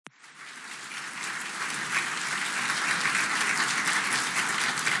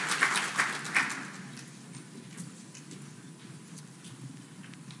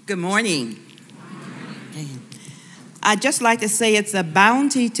Good morning. I'd just like to say it's a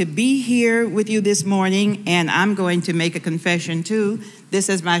bounty to be here with you this morning, and I'm going to make a confession too. This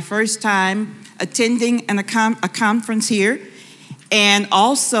is my first time attending a conference here, and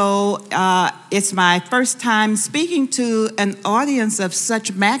also it's my first time speaking to an audience of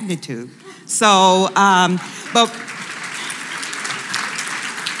such magnitude. So,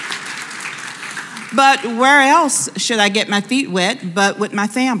 But where else should I get my feet wet but with my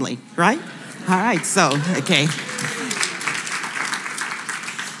family, right? All right, so, okay.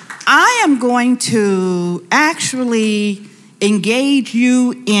 I am going to actually engage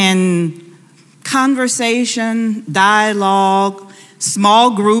you in conversation, dialogue,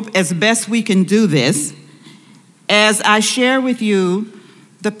 small group, as best we can do this, as I share with you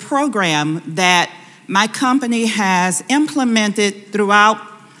the program that my company has implemented throughout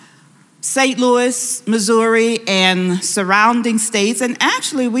St. Louis, Missouri, and surrounding states. And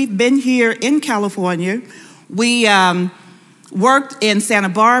actually, we've been here in California. We worked in Santa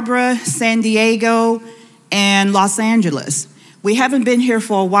Barbara, San Diego, and Los Angeles. We haven't been here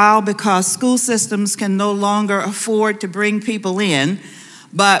for a while because school systems can no longer afford to bring people in.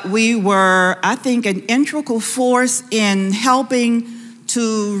 But we were, I think, an integral force in helping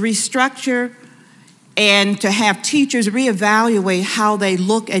to restructure and to have teachers reevaluate how they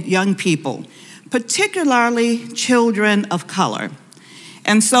look at young people, particularly children of color.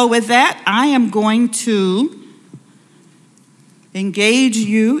 And so with that, I am going to engage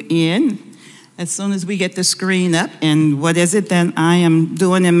you in, as soon as we get the screen up, and what is it that I am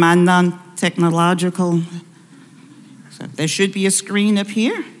doing in my non-technological, so there should be a screen up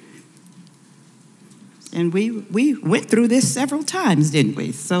here. And we went through this several times, didn't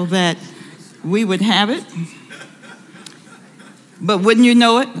we? So that we would have it. But wouldn't you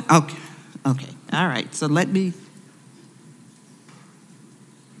know it? Okay, all right, so let me.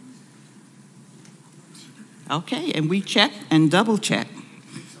 Okay, and we check and double check.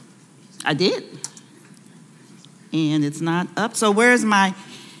 I did. And it's not up. So where's my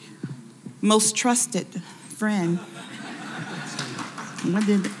most trusted friend? What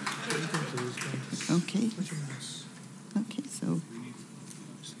did it? Okay. Okay, so.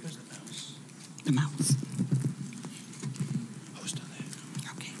 The mouse. Oh, it's down there.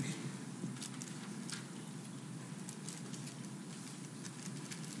 Okay.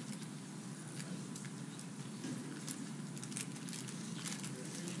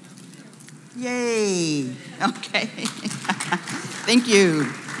 Yay. Okay. Thank you.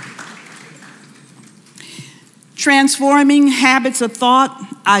 Transforming habits of thought.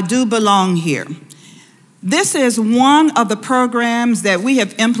 I do belong here. This is one of the programs that we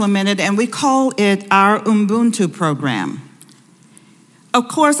have implemented, and we call it our Ubuntu program. Of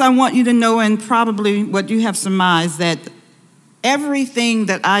course, I want you to know, and probably what you have surmised, that everything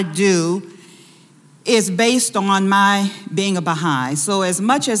that I do is based on my being a Baha'i. So as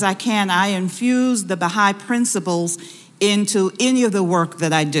much as I can, I infuse the Baha'i principles into any of the work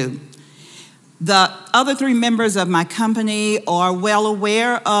that I do. The other three members of my company are well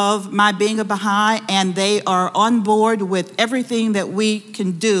aware of my being a Baha'i, and they are on board with everything that we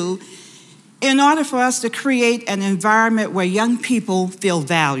can do in order for us to create an environment where young people feel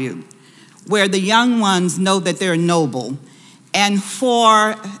valued, where the young ones know that they're noble. And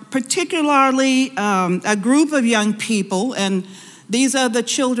for particularly a group of young people, and these are the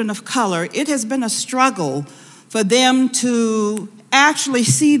children of color, it has been a struggle for them to actually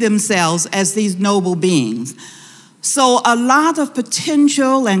see themselves as these noble beings. So a lot of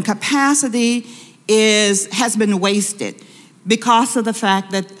potential and capacity has been wasted because of the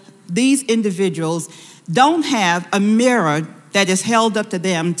fact that these individuals don't have a mirror that is held up to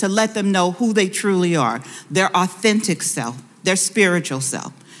them to let them know who they truly are, their authentic self, their spiritual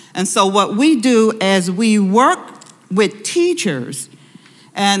self. And so what we do as we work with teachers,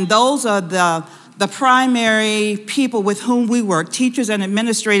 and those are the primary people with whom we work, teachers and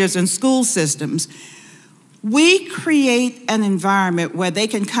administrators in school systems, we create an environment where they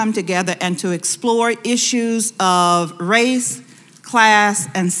can come together and to explore issues of race, class,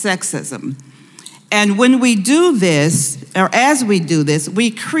 and sexism. And when we do this, or as we do this,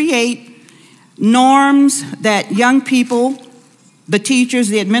 we create norms that young people, the teachers,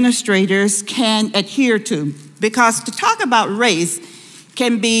 the administrators can adhere to. Because to talk about race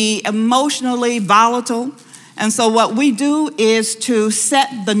can be emotionally volatile. And so what we do is to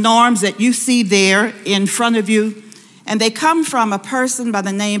set the norms that you see there in front of you. And they come from a person by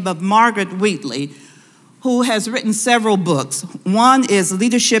the name of Margaret Wheatley, who has written several books. One is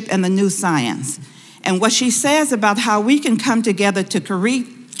Leadership and the New Science. And what she says about how we can come together to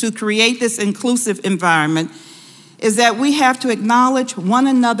create this inclusive environment is that we have to acknowledge one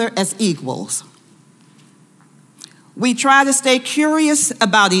another as equals. We try to stay curious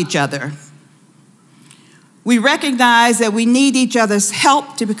about each other. We recognize that we need each other's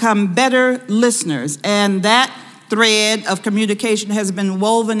help to become better listeners, and that thread of communication has been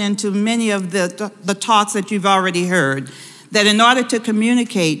woven into many of the talks that you've already heard, that in order to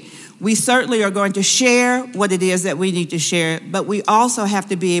communicate, we certainly are going to share what it is that we need to share, but we also have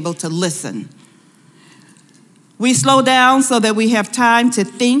to be able to listen. We slow down so that we have time to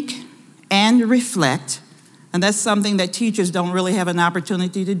think and reflect, and that's something that teachers don't really have an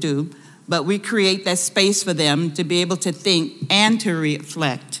opportunity to do, but we create that space for them to be able to think and to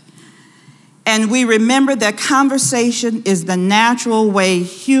reflect. And we remember that conversation is the natural way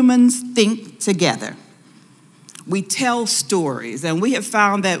humans think together. We tell stories, and we have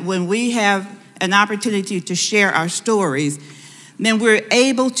found that when we have an opportunity to share our stories, then we're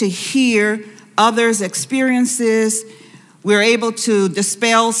able to hear others' experiences. We're able to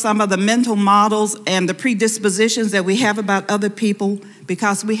dispel some of the mental models and the predispositions that we have about other people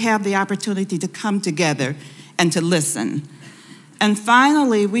because we have the opportunity to come together and to listen. And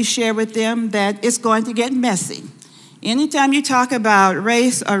finally, we share with them that it's going to get messy. Anytime you talk about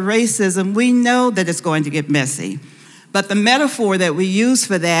race or racism, we know that it's going to get messy. But the metaphor that we use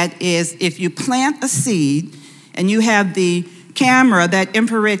for that is if you plant a seed and you have the camera, that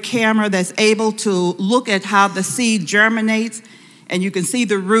infrared camera that's able to look at how the seed germinates, and you can see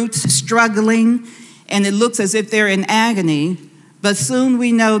the roots struggling, and it looks as if they're in agony, but soon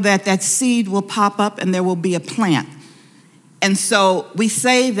we know that that seed will pop up and there will be a plant. And so we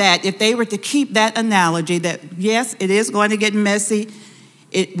say that if they were to keep that analogy, that yes, it is going to get messy,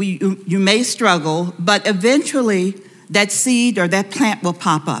 you may struggle, but eventually that seed or that plant will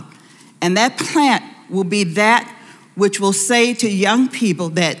pop up. And that plant will be that which will say to young people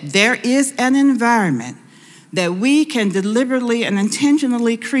that there is an environment that we can deliberately and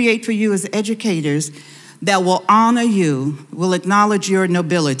intentionally create for you as educators that will honor you, will acknowledge your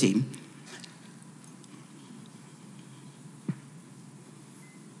nobility.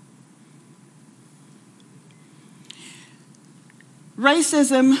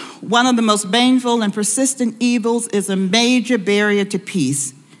 Racism, one of the most baneful and persistent evils, is a major barrier to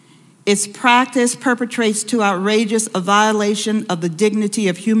peace. Its practice perpetrates too outrageous a violation of the dignity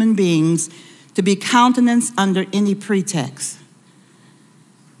of human beings to be countenanced under any pretext.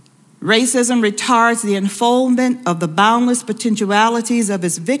 Racism retards the unfoldment of the boundless potentialities of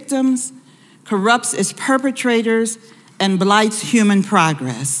its victims, corrupts its perpetrators, and blights human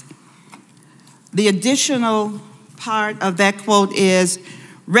progress. The additional part of that quote is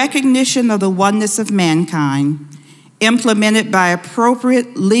recognition of the oneness of mankind, implemented by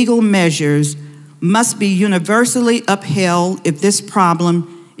appropriate legal measures, must be universally upheld if this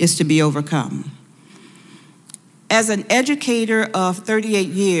problem is to be overcome. As an educator of 38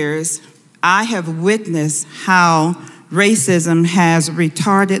 years, I have witnessed how racism has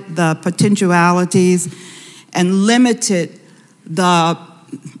retarded the potentialities and limited the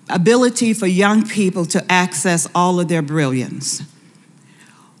ability for young people to access all of their brilliance.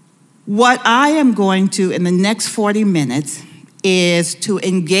 What I am going to, in the next 40 minutes, is to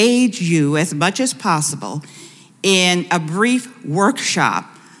engage you as much as possible in a brief workshop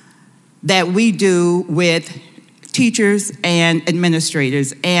that we do with teachers and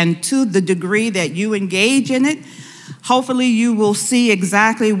administrators. And to the degree that you engage in it, hopefully you will see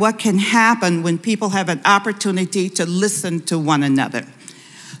exactly what can happen when people have an opportunity to listen to one another.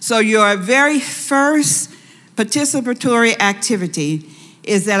 So your very first participatory activity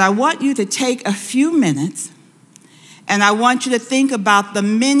is that I want you to take a few minutes and I want you to think about the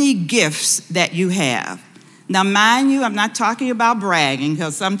many gifts that you have. Now, mind you, I'm not talking about bragging,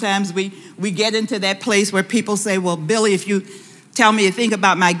 because sometimes we get into that place where people say, well, Billie, if you tell me to think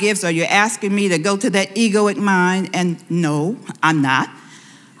about my gifts, are you asking me to go to that egoic mind? And no, I'm not.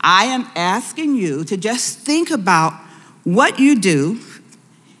 I am asking you to just think about what you do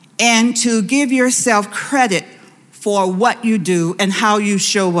and to give yourself credit for what you do and how you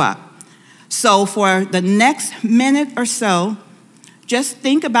show up. So for the next minute or so, just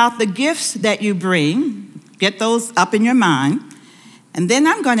think about the gifts that you bring. Get those up in your mind. And then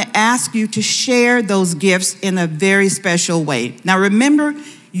I'm going to ask you to share those gifts in a very special way. Now remember,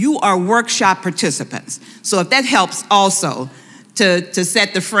 you are workshop participants. So if that helps also to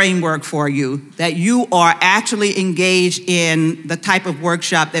set the framework for you, that you are actually engaged in the type of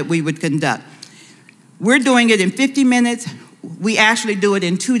workshop that we would conduct. We're doing it in 50 minutes. We actually do it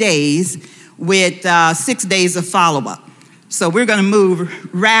in 2 days with 6 days of follow-up. So we're going to move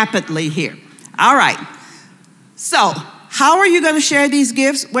rapidly here. All right. So How are you going to share these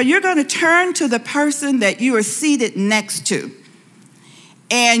gifts? Well, you're going to turn to the person that you are seated next to,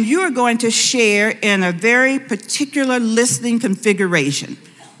 and you are going to share in a very particular listening configuration.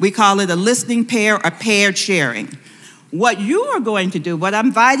 We call it a listening pair or paired sharing. What you are going to do, what I'm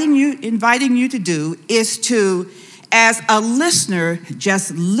inviting you to do, is to, as a listener,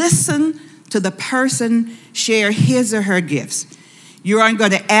 just listen to the person share his or her gifts. You aren't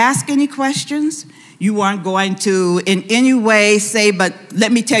going to ask any questions. You aren't going to in any way say, but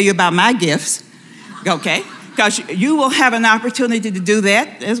let me tell you about my gifts, okay? Because you will have an opportunity to do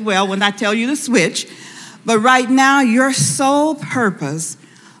that as well when I tell you to switch. But right now, your sole purpose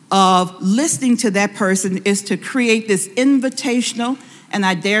of listening to that person is to create this invitational, and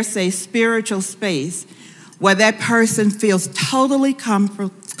I dare say spiritual space where that person feels totally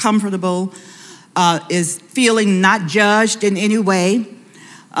comfortable, is feeling not judged in any way,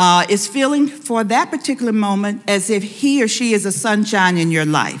 is feeling for that particular moment as if he or she is a sunshine in your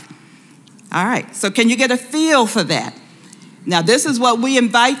life. All right, so can you get a feel for that? Now, this is what we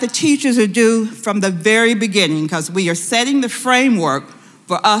invite the teachers to do from the very beginning, because we are setting the framework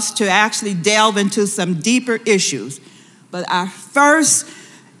for us to actually delve into some deeper issues. But our first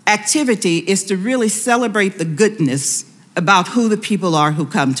activity is to really celebrate the goodness about who the people are who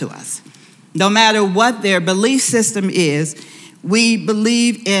come to us. No matter what their belief system is, we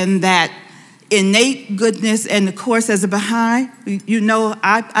believe in that innate goodness. And of course, as a Baha'i, you know,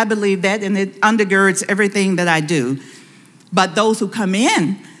 I believe that, and it undergirds everything that I do. But those who come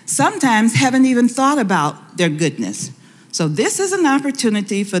in sometimes haven't even thought about their goodness. So this is an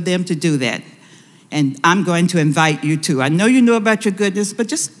opportunity for them to do that. And I'm going to invite you to. I know you know about your goodness, but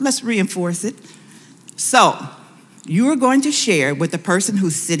just let's reinforce it. So you are going to share with the person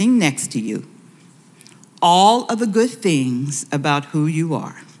who's sitting next to you all of the good things about who you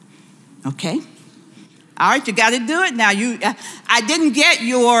are. Okay? All right, you got to do it now. I didn't get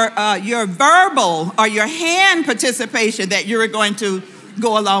your verbal or your hand participation that you were going to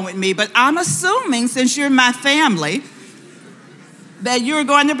go along with me, but I'm assuming, since you're my family, that you're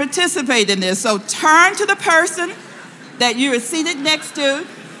going to participate in this. So turn to the person that you are seated next to.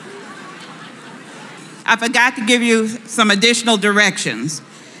 I forgot to give you some additional directions.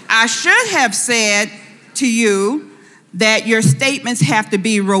 I should have said to you that your statements have to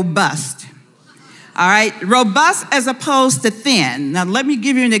be robust. All right, robust as opposed to thin. Now, let me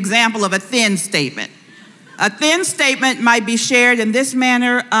give you an example of a thin statement. A thin statement might be shared in this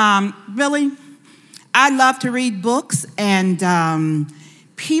manner. Really, I love to read books, and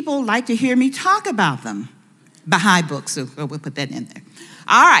people like to hear me talk about them. Baha'i books, so we'll put that in there.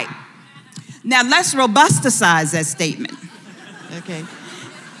 All right, now let's robusticize that statement, okay?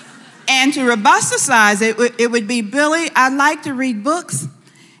 And to robusticize it, it would be, Billie, I like to read books,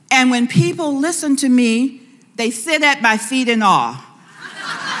 and when people listen to me, they sit at my feet in awe.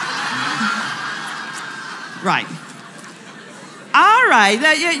 Right. All right,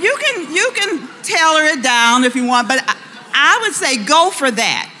 you can tailor it down if you want, but I would say go for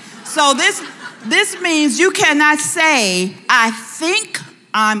that. So this means you cannot say, I think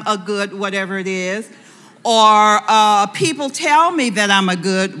I'm a good whatever it is, or people tell me that I'm a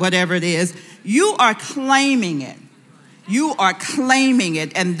good whatever it is. You are claiming it. You are claiming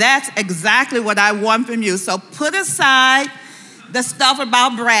it, and that's exactly what I want from you. So put aside the stuff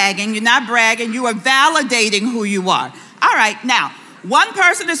about bragging. You're not bragging. You are validating who you are. All right, now, one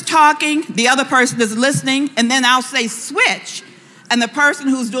person is talking, the other person is listening, and then I'll say switch, and the person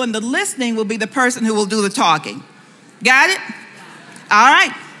who's doing the listening will be the person who will do the talking. Got it? All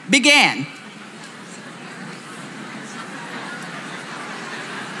right, begin.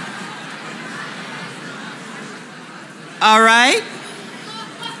 All right.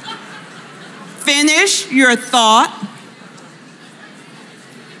 Finish your thought.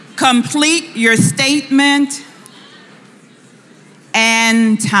 Complete your statement.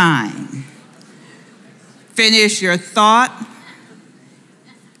 And time. Finish your thought.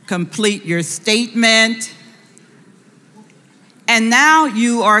 Complete your statement. And now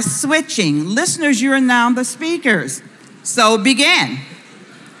you are switching. Listeners, you are now the speakers. So begin.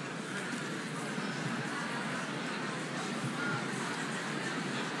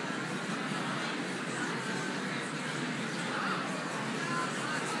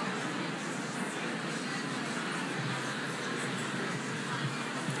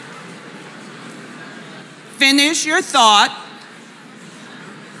 Finish your thought.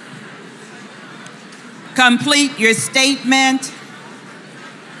 Complete your statement.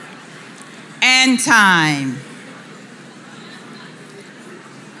 And time.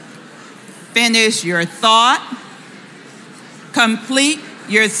 Finish your thought. Complete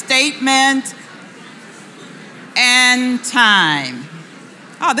your statement. And and time.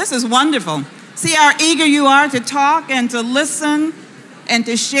 Oh, this is wonderful. See how eager you are to talk and to listen and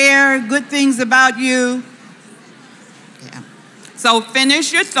to share good things about you. Yeah. So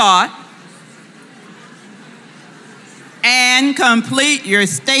finish your thought and complete your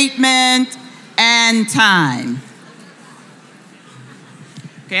statement and time.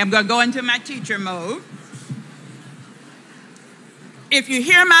 Okay, I'm going to go into my teacher mode. If you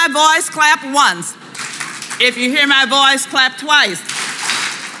hear my voice, clap once. If you hear my voice, clap twice.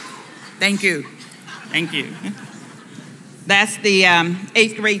 Thank you. Thank you. That's the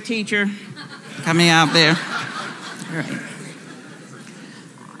 8th grade teacher coming out there. All right.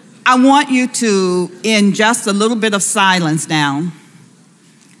 I want you to, in just a little bit of silence now,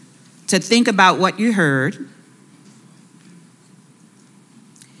 to think about what you heard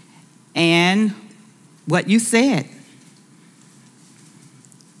and what you said.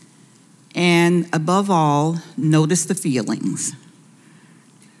 And above all, notice the feelings.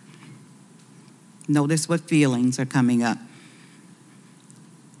 Notice what feelings are coming up.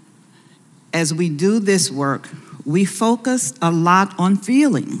 As we do this work, we focus a lot on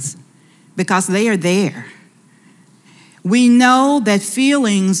feelings because they are there. We know that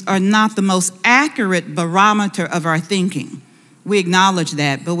feelings are not the most accurate barometer of our thinking. We acknowledge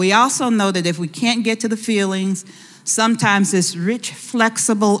that, but we also know that if we can't get to the feelings, sometimes this rich,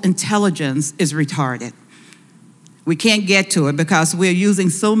 flexible intelligence is retarded. We can't get to it because we're using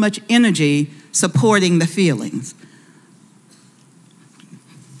so much energy supporting the feelings.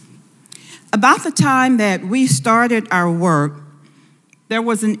 About the time that we started our work, there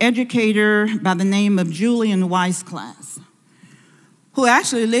was an educator by the name of Julian Weissklass, who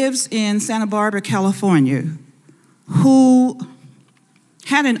actually lives in Santa Barbara, California, who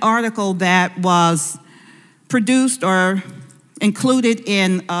had an article that was produced or included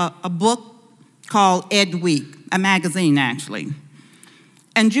in a book called Ed Week, a magazine actually.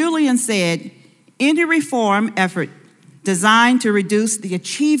 And Julian said, any reform effort designed to reduce the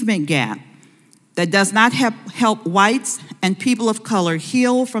achievement gap that does not help whites and people of color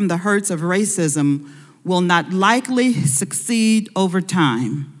heal from the hurts of racism will not likely succeed over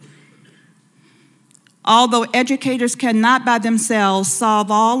time. Although educators cannot by themselves solve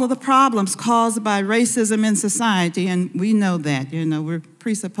all of the problems caused by racism in society, and we know that, we're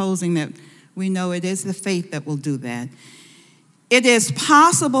presupposing that we know it is the faith that will do that. It is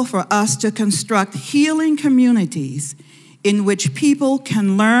possible for us to construct healing communities in which people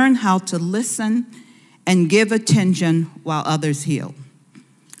can learn how to listen and give attention while others heal.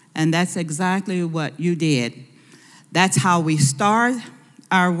 And that's exactly what you did. That's how we start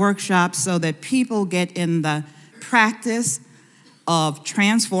our workshops, so that people get in the practice of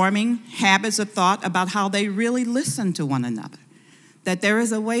transforming habits of thought about how they really listen to one another. That there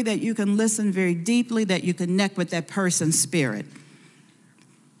is a way that you can listen very deeply, that you connect with that person's spirit.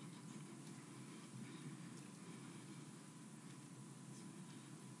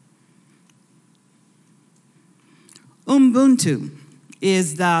 Ubuntu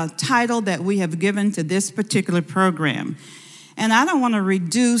is the title that we have given to this particular program. And I don't want to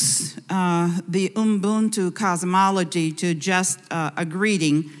reduce the Ubuntu cosmology to just a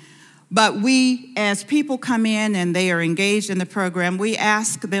greeting, but we, as people come in and they are engaged in the program, we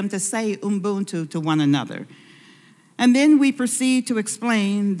ask them to say Ubuntu to one another. And then we proceed to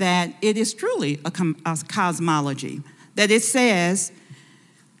explain that it is truly a cosmology, that it says,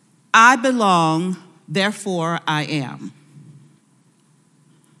 I belong, therefore I am.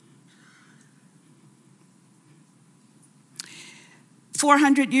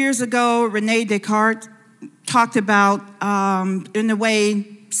 "400 years ago, Rene Descartes talked about, in a way,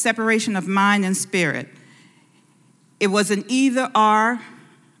 separation of mind and spirit. It was an either-or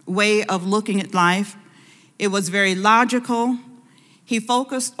way of looking at life. It was very logical. He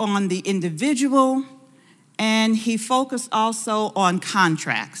focused on the individual, and he focused also on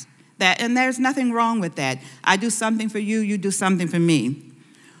contracts. And there's nothing wrong with that. I do something for you, you do something for me.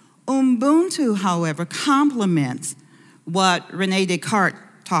 Ubuntu, however, complements what Rene Descartes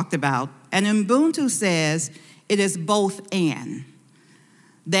talked about. And Ubuntu says it is both and.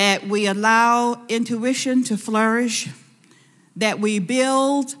 That we allow intuition to flourish, that we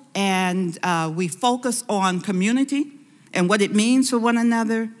build and we focus on community and what it means for one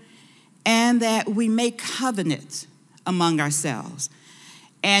another, and that we make covenants among ourselves.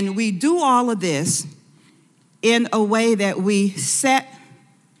 And we do all of this in a way that we set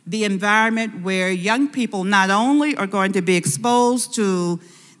the environment where young people not only are going to be exposed to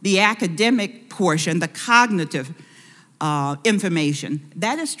the academic portion, the cognitive information,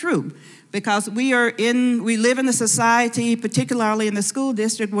 that is true, because we live in a society, particularly in the school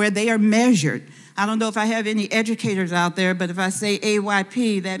district, where they are measured. I don't know if I have any educators out there, but if I say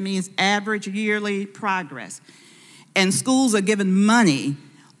AYP, that means average yearly progress. And schools are given money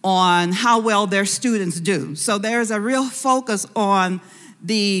on how well their students do. So there's a real focus on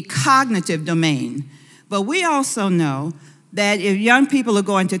the cognitive domain. But we also know that if young people are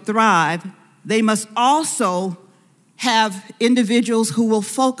going to thrive, they must also have individuals who will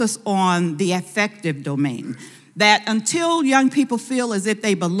focus on the affective domain. That until young people feel as if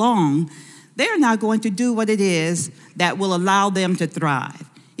they belong, they're not going to do what it is that will allow them to thrive.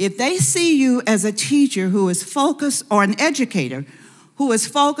 If they see you as a teacher who is focused, or an educator who is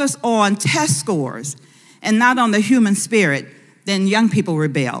focused on test scores and not on the human spirit, then young people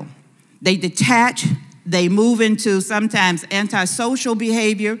rebel. They detach, they move into sometimes antisocial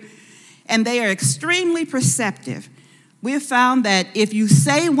behavior, and they are extremely perceptive. We have found that if you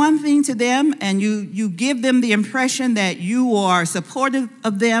say one thing to them and you give them the impression that you are supportive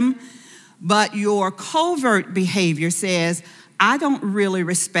of them, but your covert behavior says, I don't really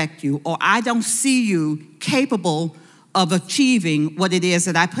respect you, or I don't see you capable of achieving what it is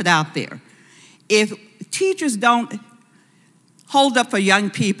that I put out there. If teachers don't hold up for young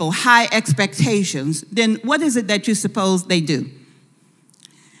people high expectations, then what is it that you suppose they do?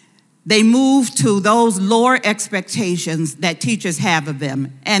 They move to those lower expectations that teachers have of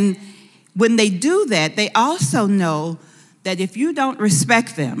them. And when they do that, they also know that if you don't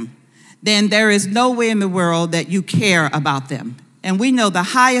respect them, then there is no way in the world that you care about them. And we know the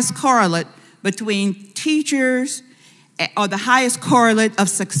highest correlate between teachers, or the highest correlate of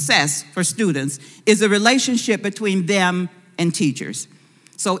success for students, is the relationship between them and teachers.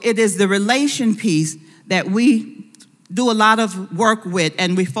 So it is the relation piece that we do a lot of work with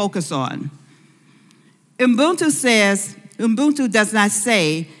and we focus on. Ubuntu does not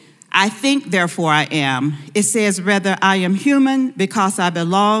say, I think, therefore I am. It says, rather, I am human because I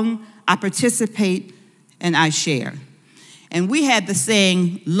belong, I participate, and I share. And we had the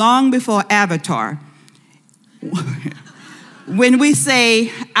saying long before Avatar. When we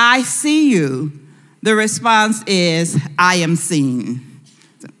say, I see you, the response is, I am seen.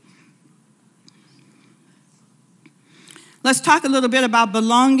 Let's talk a little bit about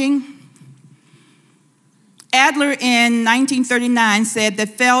belonging. Adler in 1939 said that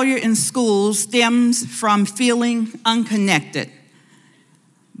failure in schools stems from feeling unconnected.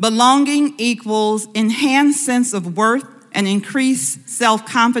 Belonging equals enhanced sense of worth and increased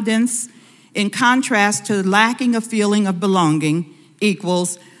self-confidence, in contrast to lacking a feeling of belonging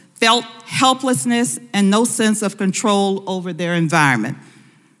equals felt helplessness and no sense of control over their environment.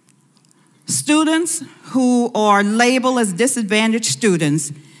 Students who are labeled as disadvantaged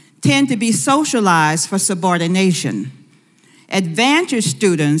students tend to be socialized for subordination. Advantaged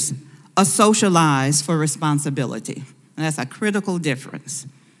students are socialized for responsibility. And that's a critical difference.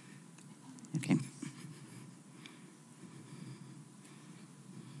 Okay.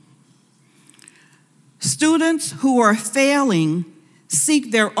 Students who are failing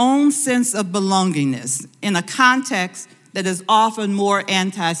seek their own sense of belongingness in a context that is often more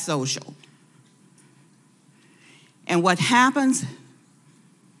antisocial. And what happens,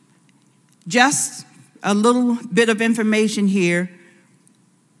 just a little bit of information here,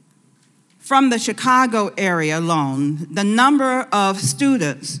 from the Chicago area alone, the number of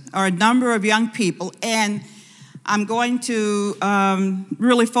students or a number of young people, and I'm going to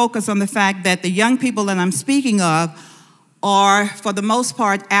really focus on the fact that the young people that I'm speaking of are, for the most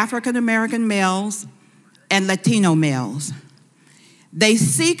part, African American males and Latino males. They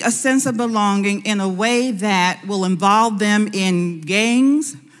seek a sense of belonging in a way that will involve them in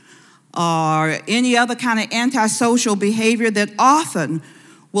gangs or any other kind of antisocial behavior that often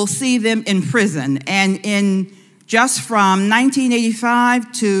will see them in prison. And in just from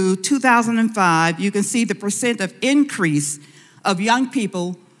 1985 to 2005, you can see the percent of increase of young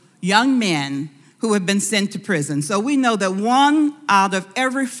people, young men, who have been sent to prison. So we know that 1 out of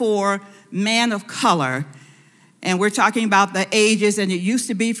every 4 men of color, and we're talking about the ages, and it used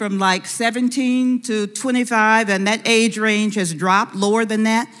to be from like 17 to 25, and that age range has dropped lower than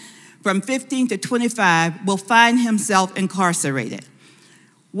that. From 15 to 25 will find himself incarcerated.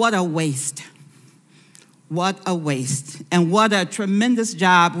 What a waste. What a waste. And what a tremendous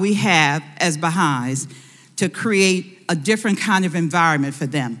job we have as Baha'is to create a different kind of environment for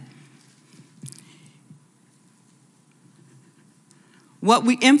them. What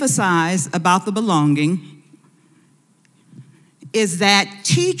we emphasize about the belonging is that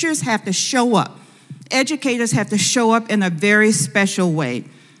teachers have to show up. Educators have to show up in a very special way.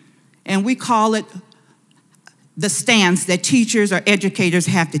 And we call it the stance that teachers or educators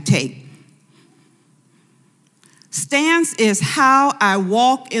have to take. Stance is how I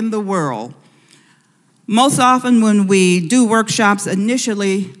walk in the world. Most often when we do workshops,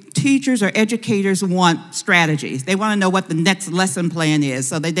 initially, teachers or educators want strategies. They want to know what the next lesson plan is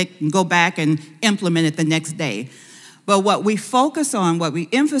so that they can go back and implement it the next day. But what we focus on, what we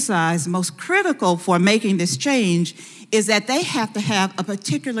emphasize, most critical for making this change is that they have to have a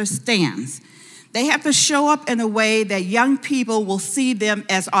particular stance. They have to show up in a way that young people will see them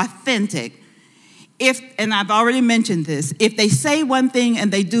as authentic. And I've already mentioned this, if they say one thing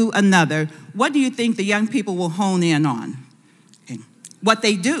and they do another, what do you think the young people will hone in on? Okay. What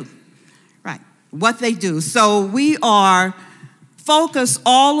they do, right, what they do. So we are focused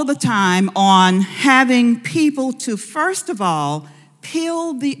all of the time on having people to, first of all,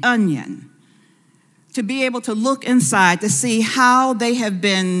 peel the onion, to be able to look inside to see how they have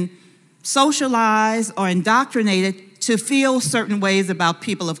been socialized or indoctrinated to feel certain ways about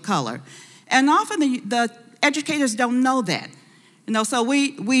people of color. And often the educators don't know that. So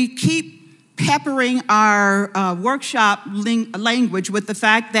we keep peppering our workshop language with the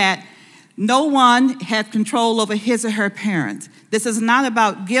fact that no one has control over his or her parents. This is not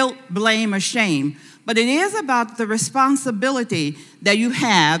about guilt, blame, or shame, but it is about the responsibility that you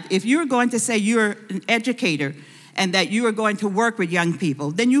have. If you're going to say you're an educator and that you are going to work with young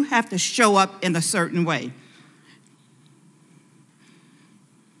people, then you have to show up in a certain way.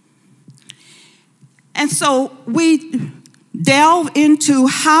 And so we delve into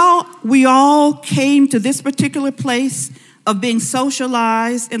how we all came to this particular place of being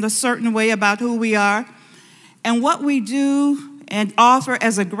socialized in a certain way about who we are. And what we do and offer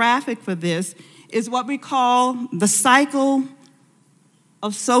as a graphic for this is what we call the cycle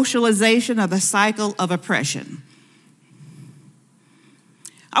of socialization or the cycle of oppression.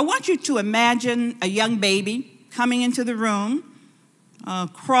 I want you to imagine a young baby coming into the room,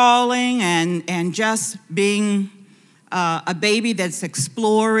 crawling and just being a baby that's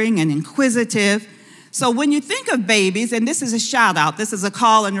exploring and inquisitive. So when you think of babies, and this is a shout out, this is a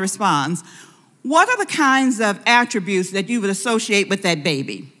call and response, what are the kinds of attributes that you would associate with that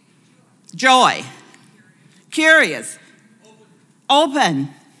baby? Joy, curious, open,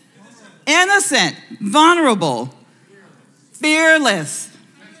 innocent, vulnerable, fearless.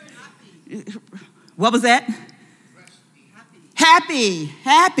 What was that?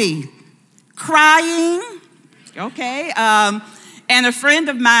 Happy, crying, okay. And a friend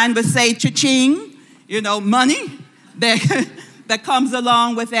of mine would say cha-ching, money that comes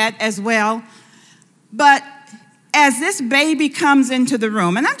along with that as well. But as this baby comes into the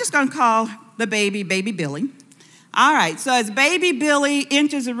room, and I'm just going to call the baby Billie. All right, so as baby Billie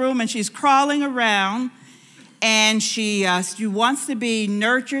enters the room and she's crawling around and she wants to be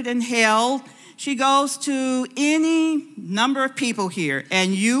nurtured and held, she goes to any number of people here,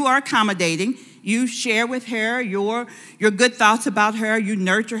 and you are accommodating. You share with her your good thoughts about her. You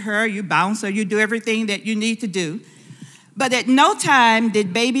nurture her. You bounce her. You do everything that you need to do. But at no time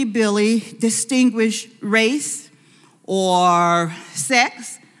did baby Billie distinguish race or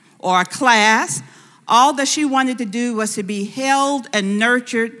sex or class. All that she wanted to do was to be held and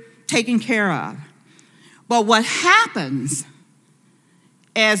nurtured, taken care of. But what happens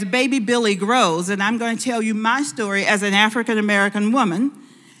as baby Billie grows, and I'm going to tell you my story as an African-American woman,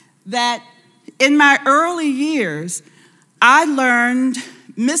 that in my early years, I learned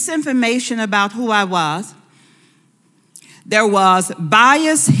misinformation about who I was. There was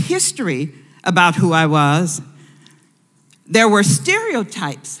biased history about who I was. There were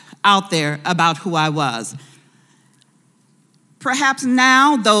stereotypes out there about who I was. Perhaps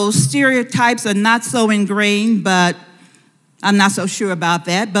now those stereotypes are not so ingrained, but I'm not so sure about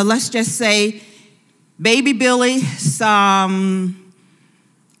that. But let's just say baby Billie,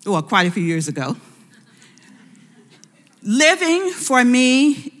 quite a few years ago, living for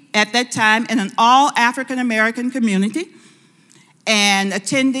me at that time in an all African-American community and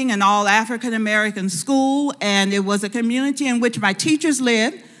attending an all African-American school, and it was a community in which my teachers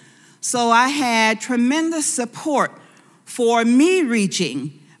lived, so I had tremendous support for me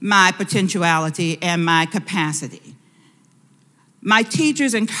reaching my potentiality and my capacity. My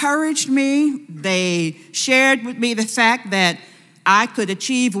teachers encouraged me. They shared with me the fact that I could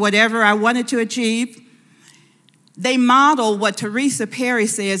achieve whatever I wanted to achieve. They modeled what Teresa Perry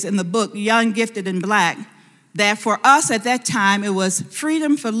says in the book, Young, Gifted, and Black, that for us at that time, it was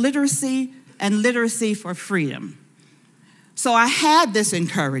freedom for literacy and literacy for freedom. So I had this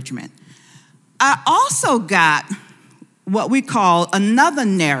encouragement. I also got what we call another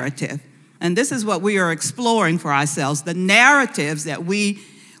narrative, and this is what we are exploring for ourselves, the narratives that we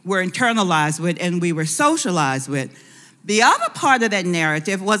were internalized with and we were socialized with. The other part of that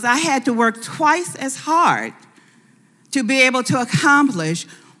narrative was I had to work twice as hard to be able to accomplish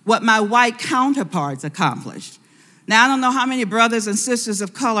what my white counterparts accomplished. Now, I don't know how many brothers and sisters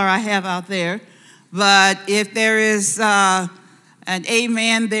of color I have out there, but if there is an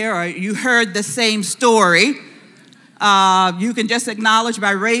amen there, or you heard the same story, you can just acknowledge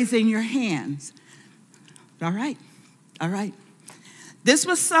by raising your hands. All right, all right. This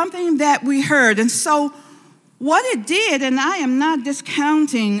was something that we heard, and so what it did, and I am not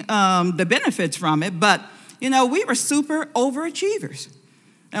discounting the benefits from it, but, you know, we were super overachievers.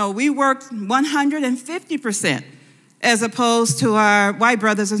 You know, we worked 150%, as opposed to our white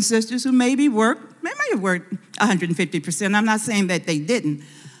brothers and sisters who may have worked 150%. I'm not saying that they didn't,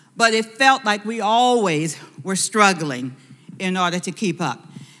 but it felt like we always were struggling in order to keep up.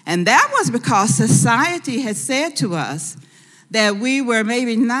 And that was because society had said to us that we were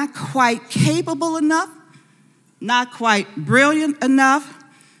maybe not quite capable enough, not quite brilliant enough,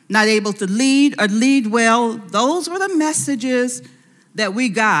 not able to lead or lead well. Those were the messages that we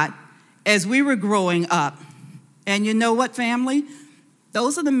got as we were growing up. And you know what, family?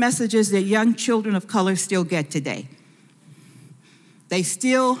 Those are the messages that young children of color still get today. They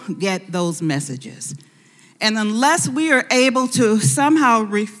still get those messages. And unless we are able to somehow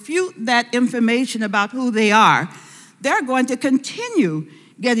refute that information about who they are, they're going to continue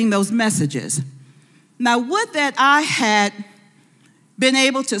getting those messages. Now, would that I had been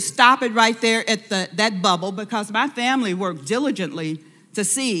able to stop it right there at that bubble, because my family worked diligently to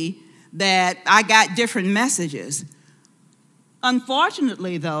see that I got different messages.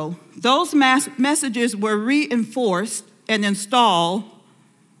 Unfortunately, though, those messages were reinforced and installed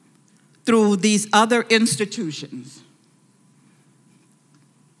through these other institutions.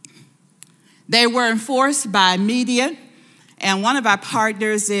 They were enforced by media, and one of our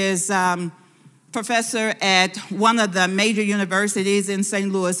partners is professor at one of the major universities in St.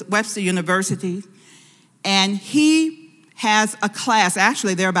 Louis, Webster University, and he has a class.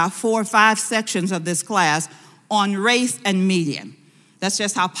 Actually, there are about 4 or 5 sections of this class on race and media. That's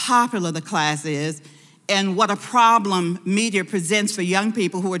just how popular the class is, and what a problem media presents for young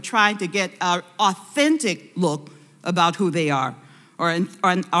people who are trying to get an authentic look about who they are, or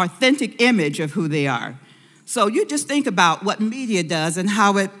an authentic image of who they are. So you just think about what media does and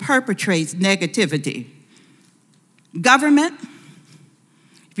how it perpetrates negativity. Government,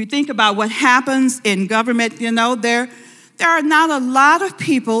 if you think about what happens in government, you know, there are not a lot of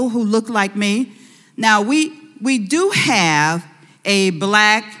people who look like me. Now, we do have a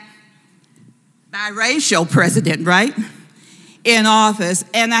black biracial president, right, in office.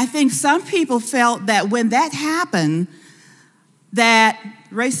 And I think some people felt that when that happened, that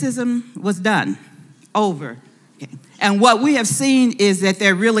racism was done, over. Okay. And what we have seen is that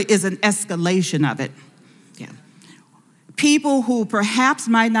there really is an escalation of it. Yeah. People who perhaps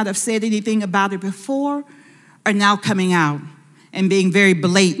might not have said anything about it before are now coming out and being very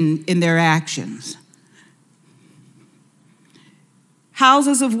blatant in their actions.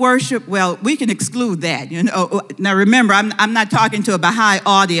 Houses of worship, well, we can exclude that. You know. Now remember, I'm not talking to a Baha'i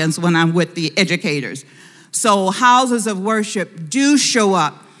audience when I'm with the educators. So houses of worship do show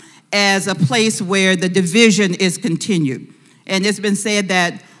up as a place where the division is continued. And it's been said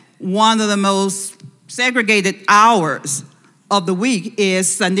that one of the most segregated hours of the week is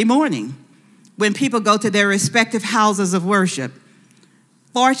Sunday morning, when people go to their respective houses of worship.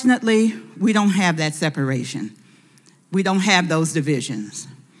 Fortunately, we don't have that separation. We don't have those divisions.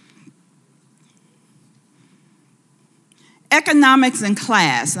 Economics and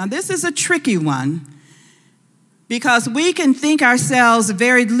class. Now, this is a tricky one, because we can think ourselves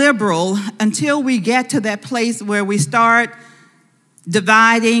very liberal until we get to that place where we start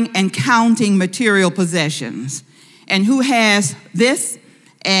dividing and counting material possessions, and who has this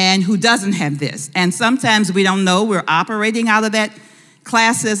and who doesn't have this. And sometimes we don't know we're operating out of that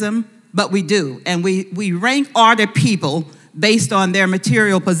classism, but we do. And we rank order people based on their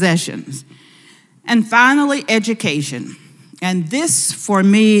material possessions. And finally, education. And this, for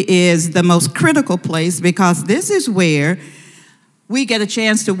me, is the most critical place, because this is where we get a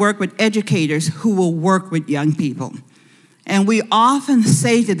chance to work with educators who will work with young people. And we often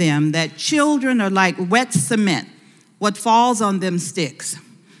say to them that children are like wet cement. What falls on them sticks.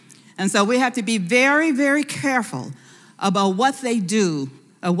 And so we have to be very, very careful about what they do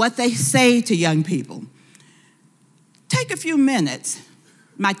or what they say to young people. Take a few minutes.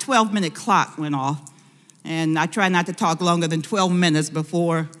 My 12-minute clock went off. And I try not to talk longer than 12 minutes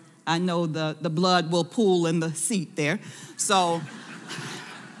before I know the blood will pool in the seat there. So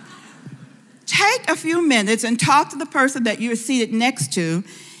take a few minutes and talk to the person that you're seated next to,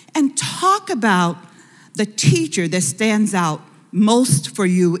 and talk about the teacher that stands out most for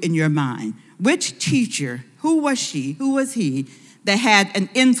you in your mind. Which teacher Who was she? Who was he that had an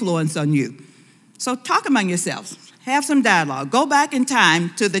influence on you? So talk among yourselves. Have some dialogue. Go back in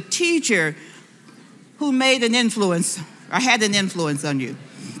time to the teacher who made an influence or had an influence on you.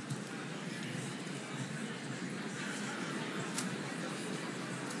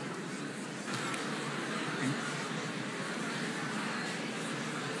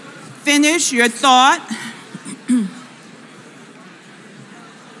 Finish your thought.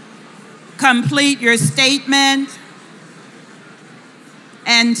 Complete your statement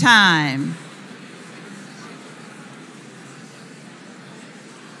and time.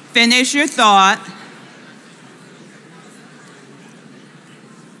 Finish your thought.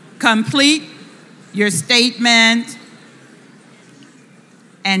 Complete your statement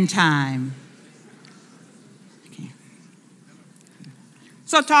and time. Okay.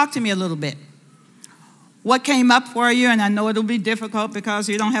 So talk to me a little bit. What came up for you? And I know it'll be difficult because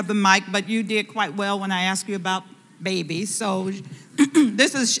you don't have the mic, but you did quite well when I asked you about babies. So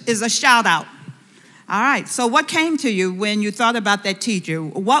this is a shout out. All right, so what came to you when you thought about that teacher?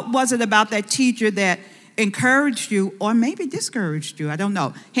 What was it about that teacher that encouraged you or maybe discouraged you? I don't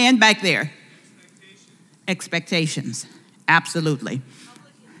know. Hand back there. Expectations. Absolutely.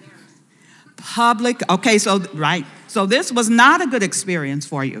 Public, okay, so, right. So this was not a good experience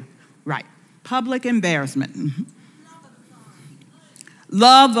for you. Right. Public embarrassment.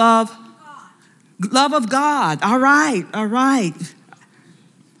 Love of God. All right, all right.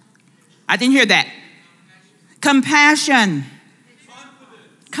 I didn't hear that. Compassion.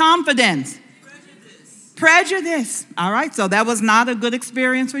 Confidence. Prejudice. All right, so that was not a good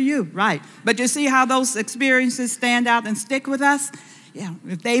experience for you, right? But you see how those experiences stand out and stick with us? Yeah,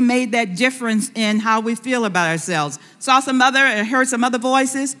 if they made that difference in how we feel about ourselves. Heard some other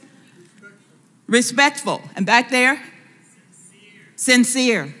voices. Respectful. And back there?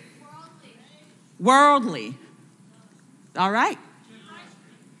 Sincere. Worldly. All right.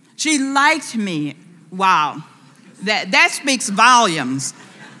 She liked me. Wow. That speaks volumes.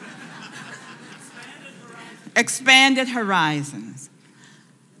 Expanded horizons.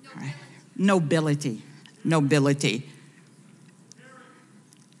 All right. Nobility.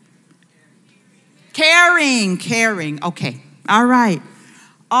 Caring. Okay. All right.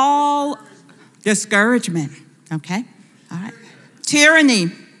 All discouragement. Okay. All right.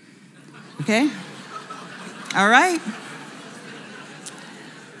 Tyranny. Okay. All right.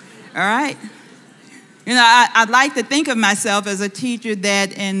 All right. You know, I'd like to think of myself as a teacher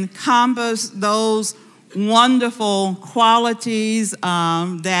that encompassed those wonderful qualities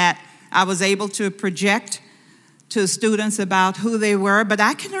that I was able to project to students about who they were. But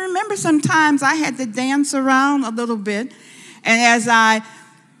I can remember sometimes I had to dance around a little bit. And as I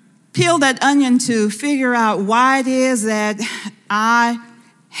peeled that onion to figure out why it is that I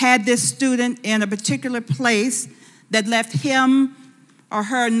had this student in a particular place that left him or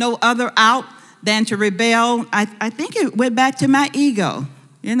her no other out than to rebel, I think it went back to my ego.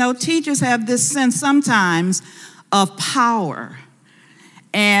 You know, teachers have this sense sometimes of power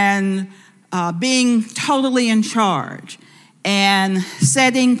and being totally in charge and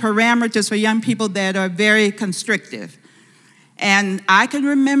setting parameters for young people that are very constrictive. And I can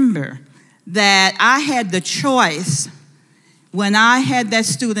remember that I had the choice when I had that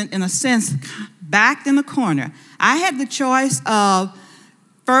student, in a sense, backed in the corner. I had the choice of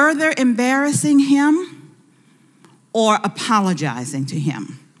further embarrassing him or apologizing to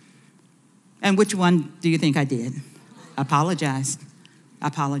him. And which one do you think I did? Apologized.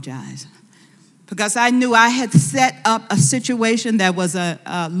 Because I knew I had set up a situation that was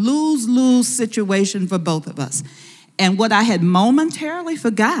a lose-lose situation for both of us. And what I had momentarily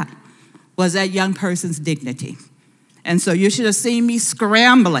forgot was that young person's dignity. And so you should have seen me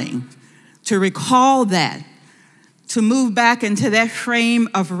scrambling to recall that, to move back into that frame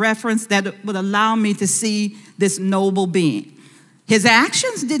of reference that would allow me to see this noble being. His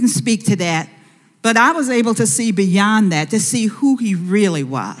actions didn't speak to that, but I was able to see beyond that, to see who he really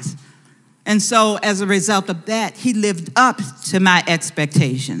was. And so as a result of that, he lived up to my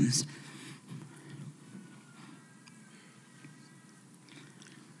expectations.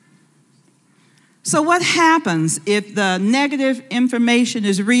 So what happens if the negative information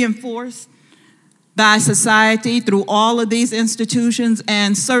is reinforced by society through all of these institutions?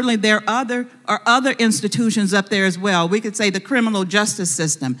 And certainly there are other institutions up there as well. We could say the criminal justice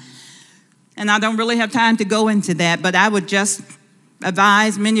system. And I don't really have time to go into that, but I would just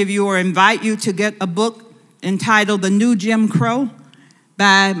advise many of you or invite you to get a book entitled The New Jim Crow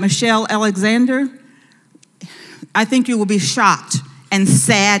by Michelle Alexander. I think you will be shocked and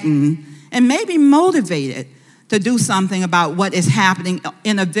saddened and maybe motivated to do something about what is happening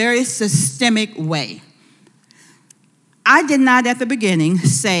in a very systemic way. I did not at the beginning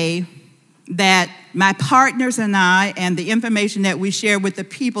say that my partners and I and the information that we share with the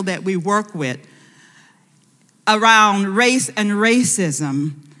people that we work with around race and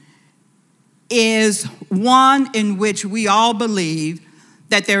racism is one in which we all believe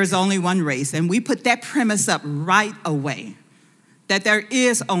that there is only one race. And we put that premise up right away, that there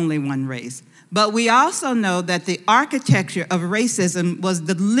is only one race. But we also know that the architecture of racism was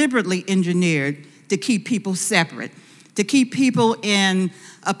deliberately engineered to keep people separate, to keep people in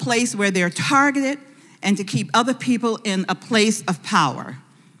a place where they're targeted, and to keep other people in a place of power.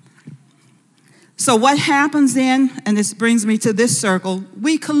 So what happens then, and this brings me to this circle,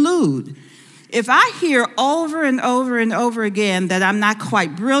 we collude. If I hear over and over and over again that I'm not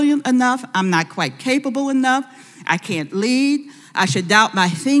quite brilliant enough, I'm not quite capable enough, I can't lead, I should doubt my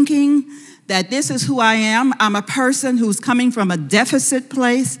thinking, that this is who I am, I'm a person who's coming from a deficit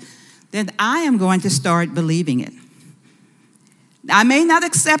place, then I am going to start believing it. I may not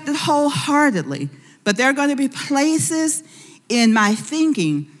accept it wholeheartedly, but there are going to be places in my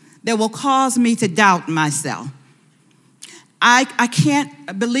thinking that will cause me to doubt myself. I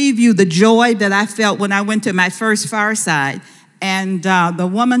can't believe you the joy that I felt when I went to my first fireside, and the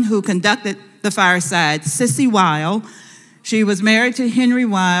woman who conducted the fireside, Sissy Weil, she was married to Henry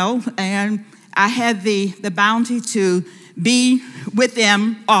Weil, and I had the bounty to be with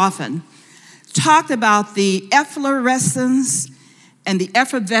them often. Talked about the efflorescence and the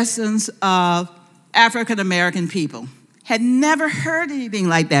effervescence of African American people. Had never heard anything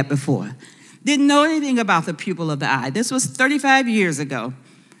like that before. Didn't know anything about the pupil of the eye. This was 35 years ago.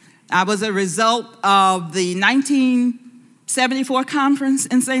 I was a result of the 1974 conference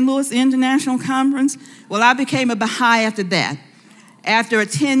in St. Louis, the International Conference. Well, I became a Bahá'í after that. After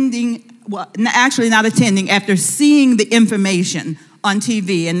attending, well, actually not attending, after seeing the information on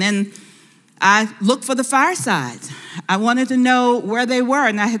TV. And then I looked for the firesides. I wanted to know where they were.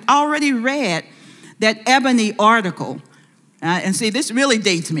 And I had already read that Ebony article. And see, this really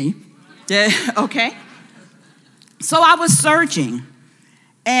dates me. Okay? So I was searching,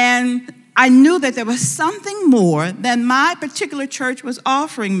 and I knew that there was something more than my particular church was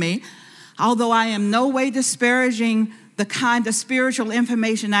offering me, although I am no way disparaging the kind of spiritual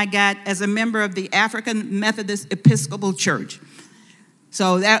information I got as a member of the African Methodist Episcopal Church.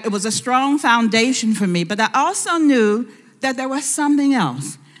 So that it was a strong foundation for me, but I also knew that there was something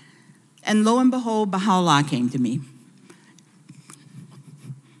else. And lo and behold, Baha'u'llah came to me.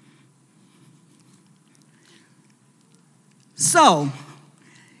 So,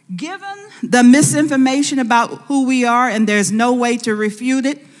 given the misinformation about who we are, and there's no way to refute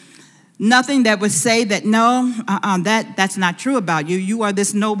it, nothing that would say that, no, that's not true about you, you are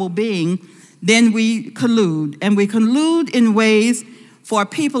this noble being, then we collude. And we collude in ways, for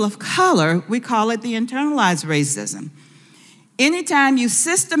people of color, we call it the internalized racism. Anytime you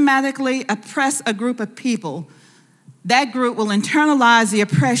systematically oppress a group of people, that group will internalize the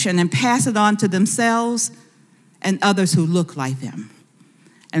oppression and pass it on to themselves and others who look like them.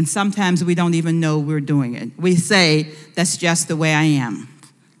 And sometimes we don't even know we're doing it. We say, that's just the way I am.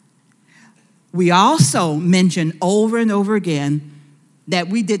 We also mention over and over again that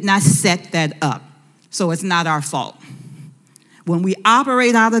we did not set that up, so it's not our fault. When we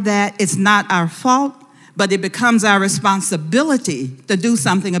operate out of that, it's not our fault, but it becomes our responsibility to do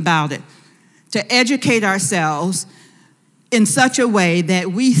something about it, to educate ourselves in such a way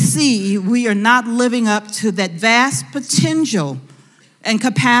that we see we are not living up to that vast potential and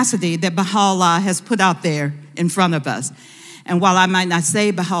capacity that Baha'u'llah has put out there in front of us. And while I might not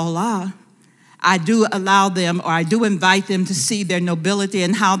say Baha'u'llah, I do allow them, or I do invite them to see their nobility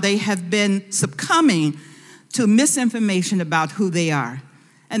and how they have been succumbing to misinformation about who they are.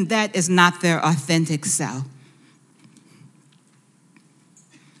 And that is not their authentic self.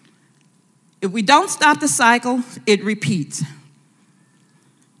 If we don't stop the cycle, it repeats.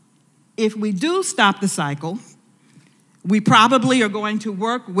 If we do stop the cycle, we probably are going to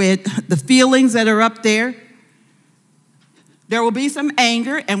work with the feelings that are up there. There will be some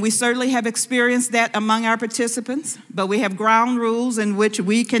anger, and we certainly have experienced that among our participants, but we have ground rules in which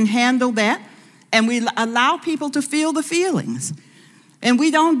we can handle that, and we allow people to feel the feelings. And we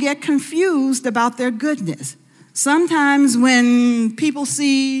don't get confused about their goodness. Sometimes when people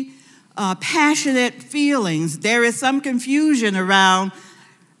see passionate feelings, there is some confusion around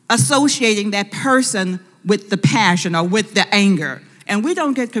associating that person with the passion or with the anger. And we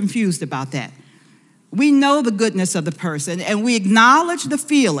don't get confused about that. We know the goodness of the person, and we acknowledge the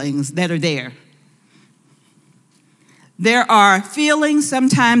feelings that are there. There are feelings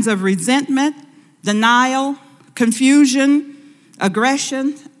sometimes of resentment, denial, confusion,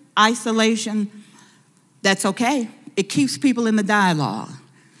 aggression, isolation. That's okay. it keeps people in the dialogue.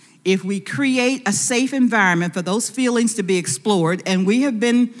 If we create a safe environment for those feelings to be explored, and we have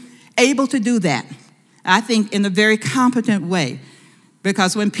been able to do that, I think, in a very competent way,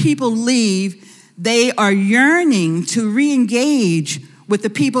 because when people leave, they are yearning to re-engage with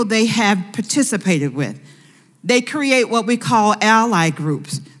the people they have participated with. They create what we call ally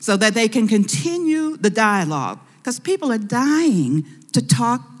groups so that they can continue the dialogue, because people are dying to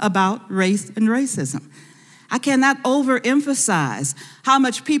talk about race and racism. I cannot overemphasize how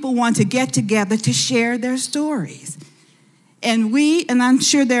much people want to get together to share their stories. And we, and I'm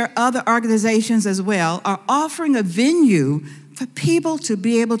sure there are other organizations as well, are offering a venue for people to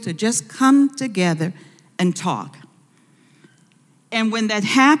be able to just come together and talk. And when that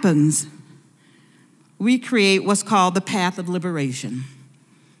happens, we create what's called the path of liberation.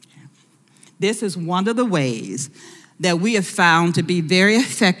 This is one of the ways that we have found to be very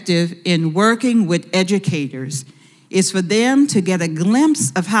effective in working with educators, is for them to get a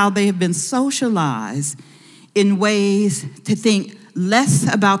glimpse of how they have been socialized in ways to think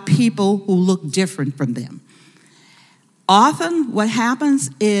less about people who look different from them. Often what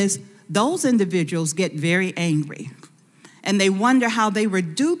happens is those individuals get very angry, and they wonder how they were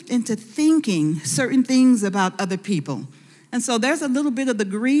duped into thinking certain things about other people. And so there's a little bit of the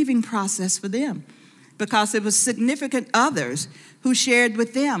grieving process for them, because it was significant others who shared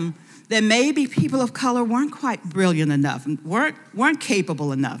with them that maybe people of color weren't quite brilliant enough, weren't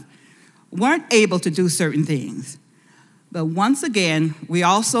capable enough, weren't able to do certain things. But once again, we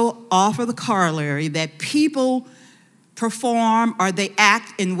also offer the corollary that people perform or they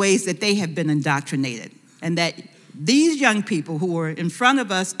act in ways that they have been indoctrinated, and that these young people who were in front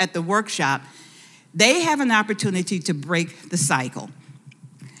of us at the workshop, they have an opportunity to break the cycle.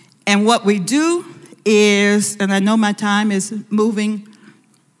 And what we do is, and I know my time is moving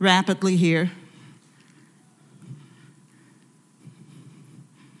rapidly here,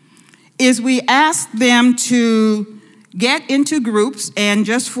 is we ask them to get into groups, and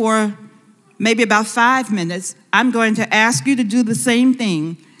just for maybe about 5 minutes, I'm going to ask you to do the same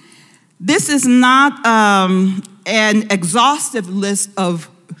thing. This is not an exhaustive list of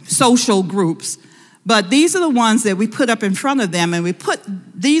social groups, but these are the ones that we put up in front of them, and we put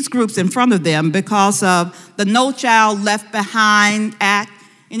these groups in front of them because of the No Child Left Behind Act.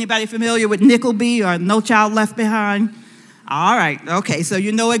 Anybody familiar with Nickelby or No Child Left Behind? All right, okay, so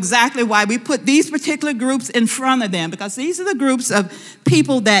you know exactly why we put these particular groups in front of them, because these are the groups of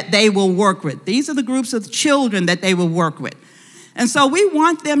people that they will work with. These are the groups of children that they will work with. And so we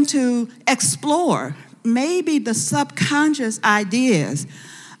want them to explore maybe the subconscious ideas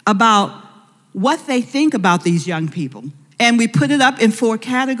about what they think about these young people. And we put it up in 4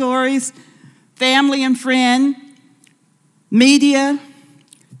 categories: family and friend, media,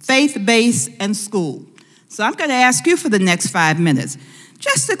 faith-based, and school. So I'm going to ask you for the next 5 minutes,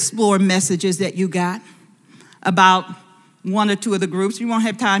 just explore messages that you got about 1 or 2 of the groups. You won't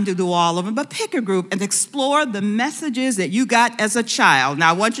have time to do all of them, but pick a group and explore the messages that you got as a child.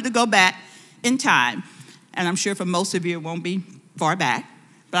 Now, I want you to go back in time, and I'm sure for most of you it won't be far back,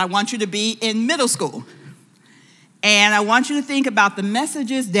 but I want you to be in middle school. And I want you to think about the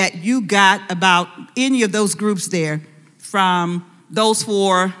messages that you got about any of those groups there from those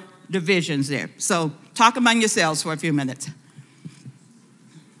 4 divisions there. So talk among yourselves for a few minutes.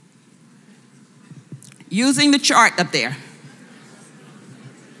 Using the chart up there.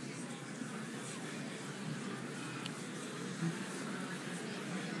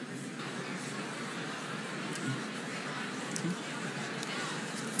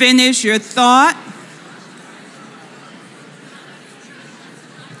 Finish your thought.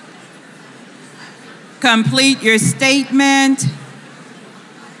 Complete your statement.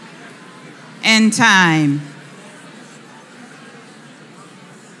 And time.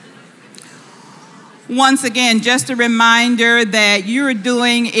 Once again, just a reminder that you're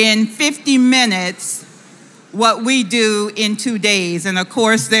doing in 50 minutes what we do in 2 days. And of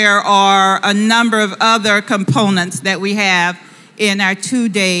course, there are a number of other components that we have in our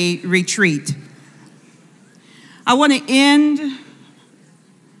 2-day retreat. I want to end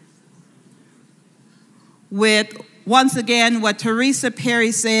with, once again, what Teresa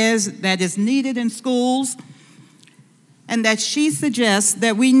Perry says that is needed in schools, and that she suggests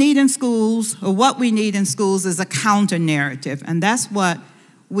that we need in schools, or what we need in schools, is a counter-narrative. And that's what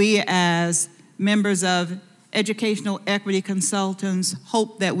we as members of educational equity consultants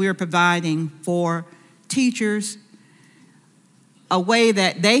hope that we're providing for teachers, a way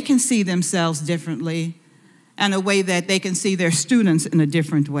that they can see themselves differently, and a way that they can see their students in a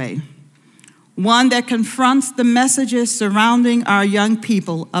different way. One that confronts the messages surrounding our young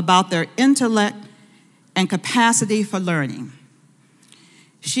people about their intellect and capacity for learning.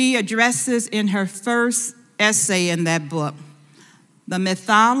 She addresses in her first essay in that book the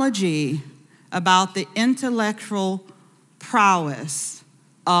mythology about the intellectual prowess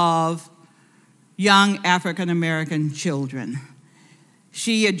of young African American children.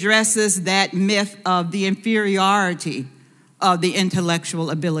 She addresses that myth of the inferiority of the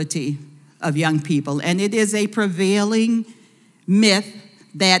intellectual ability of young people. And it is a prevailing myth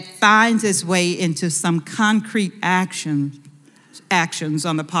that finds its way into some concrete actions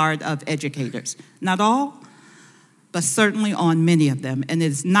on the part of educators. Not all, but certainly on many of them. And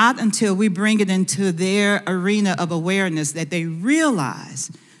it's not until we bring it into their arena of awareness that they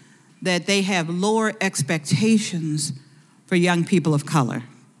realize that they have lower expectations for young people of color.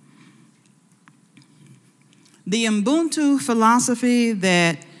 The Ubuntu philosophy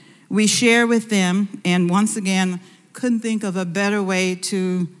that we share with them, and once again, couldn't think of a better way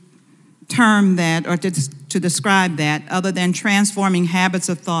to term that or to describe that other than transforming habits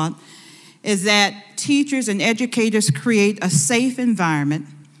of thought, is that teachers and educators create a safe environment,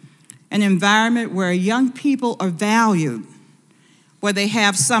 an environment where young people are valued, where they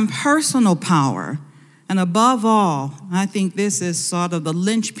have some personal power. And above all, I think this is sort of the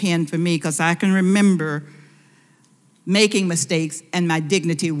linchpin for me because I can remember making mistakes and my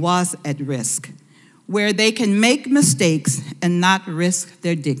dignity was at risk, where they can make mistakes and not risk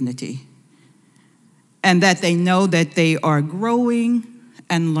their dignity, and that they know that they are growing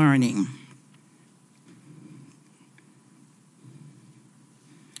and learning.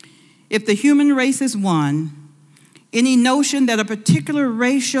 If the human race is one, any notion that a particular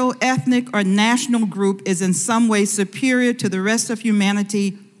racial, ethnic, or national group is in some way superior to the rest of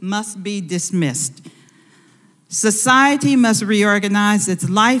humanity must be dismissed. Society must reorganize its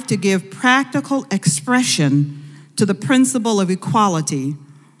life to give practical expression to the principle of equality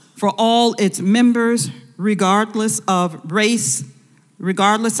for all its members, regardless of race,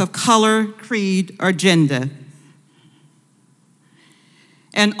 regardless of color, creed, or gender.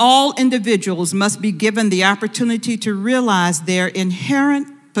 And all individuals must be given the opportunity to realize their inherent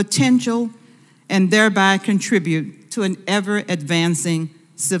potential and thereby contribute to an ever-advancing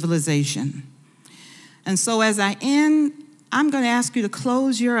civilization. And so as I end, I'm going to ask you to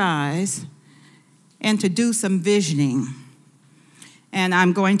close your eyes and to do some visioning. And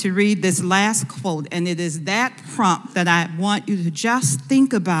I'm going to read this last quote, and it is that prompt that I want you to just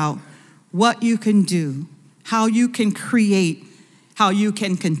think about what you can do, how you can create, how you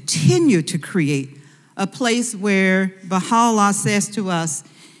can continue to create a place where Baha'u'llah says to us,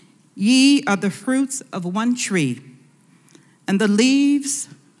 "Ye are the fruits of one tree and the leaves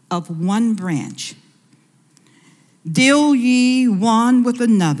of one branch. Deal ye one with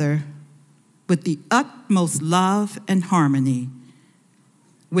another with the utmost love and harmony,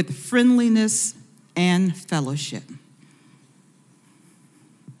 with friendliness and fellowship."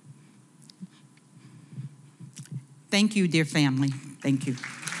 Thank you, dear family. Thank you.